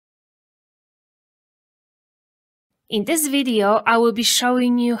In this video, I will be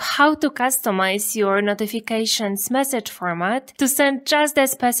showing you how to customize your notifications message format to send just the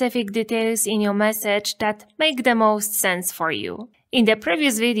specific details in your message that make the most sense for you. In the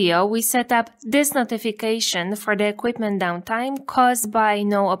previous video, we set up this notification for the equipment downtime caused by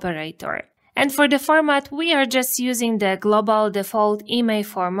no operator. And for the format, we are just using the global default email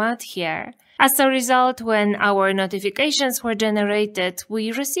format here. As a result, when our notifications were generated,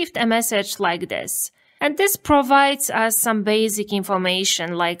 we received a message like this. And this provides us some basic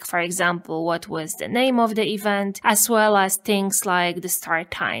information, like, for example, what was the name of the event, as well as things like the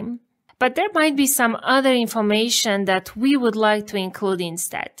start time. But there might be some other information that we would like to include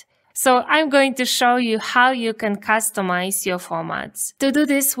instead. So I'm going to show you how you can customize your formats. To do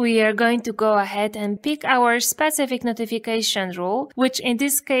this, we are going to go ahead and pick our specific notification rule, which in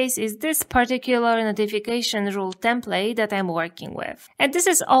this case is this particular notification rule template that I'm working with. And this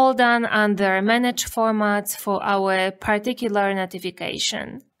is all done under Manage Formats for our particular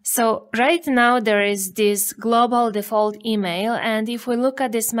notification. So right now there is this global default email, and if we look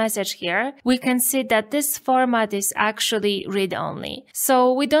at this message here, we can see that this format is actually read-only.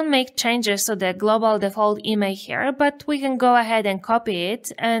 So we don't make changes to the global default email here, but we can go ahead and copy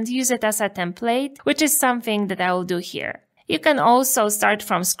it and use it as a template, which is something that I will do here. You can also start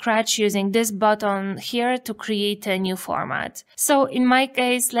from scratch using this button here to create a new format. So in my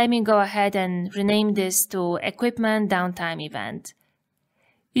case, let me go ahead and rename this to Equipment Downtime Event.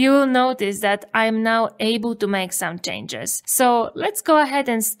 You will notice that I'm now able to make some changes. So let's go ahead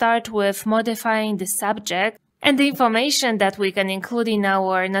and start with modifying the subject. And the information that we can include in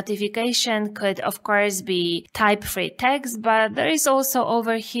our notification could, of course, be type-free text, but there is also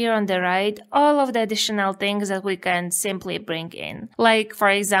over here on the right all of the additional things that we can simply bring in. Like, for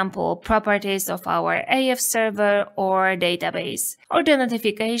example, properties of our AF server or database, or the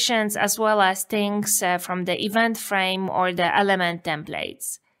notifications, as well as things from the event frame or the element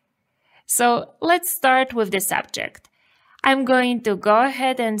templates. So let's start with the subject. I'm going to go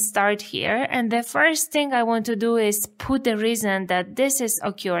ahead and start here, and the first thing I want to do is put the reason that this is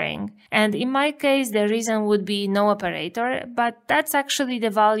occurring. And in my case, the reason would be no operator, but that's actually the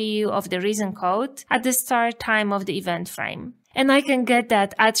value of the reason code at the start time of the event frame. And I can get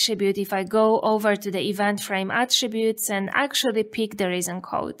that attribute if I go over to the event frame attributes and actually pick the reason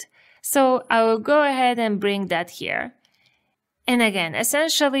code. So I will go ahead and bring that here. And again,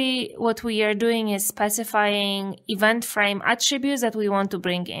 essentially what we are doing is specifying event frame attributes that we want to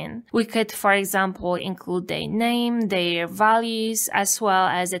bring in. We could, for example, include their name, their values, as well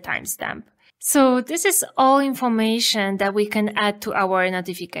as the timestamp. So this is all information that we can add to our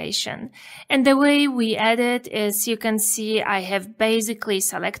notification. And the way we add it is, you can see I have basically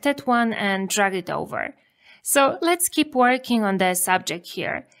selected one and drag it over. So let's keep working on the subject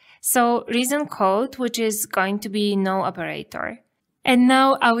here. So reason code, which is going to be no operator. And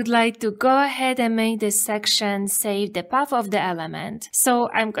now I would like to go ahead and make this section save the path of the element.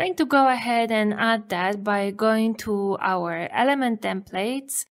 So I'm going to go ahead and add that by going to our element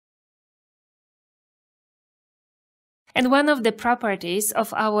templates. And one of the properties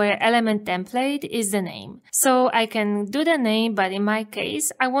of our element template is the name. So I can do the name, but in my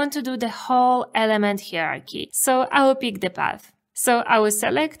case, I want to do the whole element hierarchy. So I will pick the path. So I will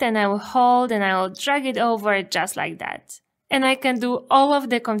select and I will hold and I will drag it over just like that. And I can do all of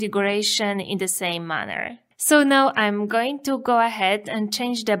the configuration in the same manner. So now I'm going to go ahead and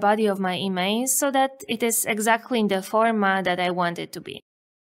change the body of my email so that it is exactly in the format that I want it to be.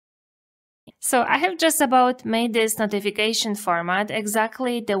 So I have just about made this notification format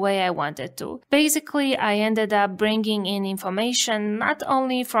exactly the way I wanted to. Basically, I ended up bringing in information not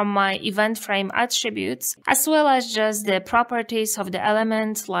only from my event frame attributes, as well as just the properties of the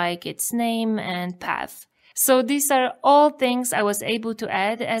element like its name and path. So these are all things I was able to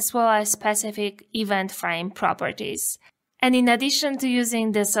add, as well as specific event frame properties. And in addition to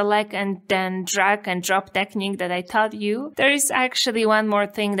using the select and then drag and drop technique that I taught you, there is actually one more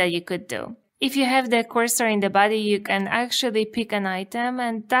thing that you could do. If you have the cursor in the body, you can actually pick an item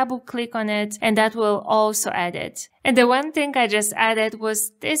and double click on it, and that will also add it. And the one thing I just added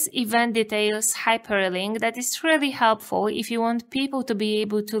was this event details hyperlink that is really helpful if you want people to be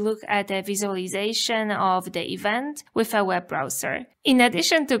able to look at a visualization of the event with a web browser. In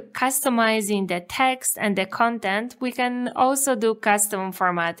addition to customizing the text and the content, we can also do custom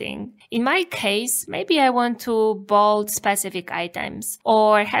formatting. In my case, maybe I want to bold specific items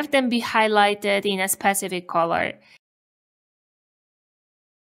or have them be highlighted in a specific color.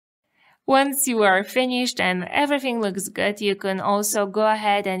 Once you are finished and everything looks good, you can also go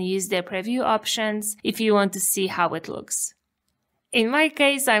ahead and use the preview options if you want to see how it looks. In my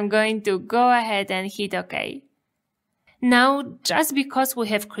case, I'm going to go ahead and hit OK. Now, just because we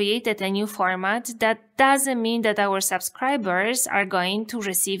have created a new format, that doesn't mean that our subscribers are going to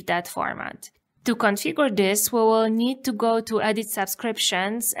receive that format. To configure this, we will need to go to Edit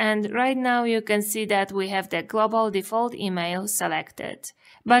Subscriptions, and right now you can see that we have the global default email selected.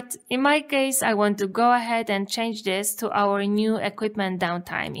 But in my case, I want to go ahead and change this to our new equipment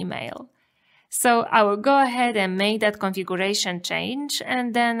downtime email. So I will go ahead and make that configuration change,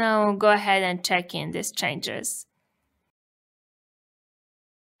 and then I'll go ahead and check in these changes.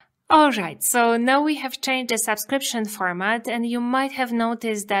 Alright, so now we have changed the subscription format, and you might have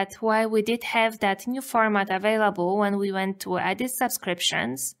noticed that while we did have that new format available when we went to Edit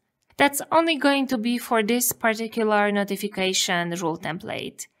Subscriptions, that's only going to be for this particular notification rule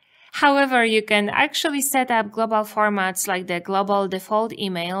template. However, you can actually set up global formats like the global default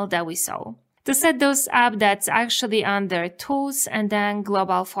email that we saw. To set those up, that's actually under Tools and then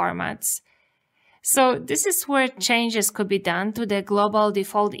Global Formats. So this is where changes could be done to the global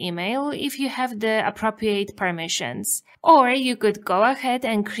default email if you have the appropriate permissions. Or you could go ahead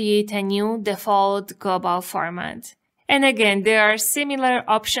and create a new default global format. And again, there are similar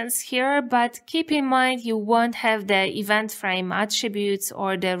options here, but keep in mind you won't have the event frame attributes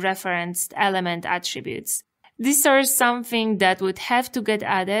or the referenced element attributes. These are something that would have to get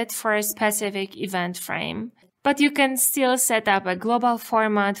added for a specific event frame. But you can still set up a global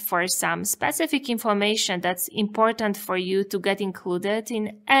format for some specific information that's important for you to get included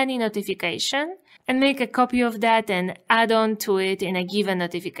in any notification, and make a copy of that and add on to it in a given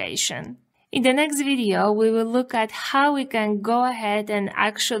notification. In the next video, we will look at how we can go ahead and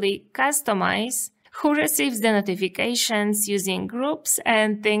actually customize who receives the notifications using groups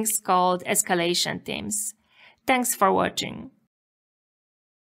and things called escalation teams. Thanks for watching.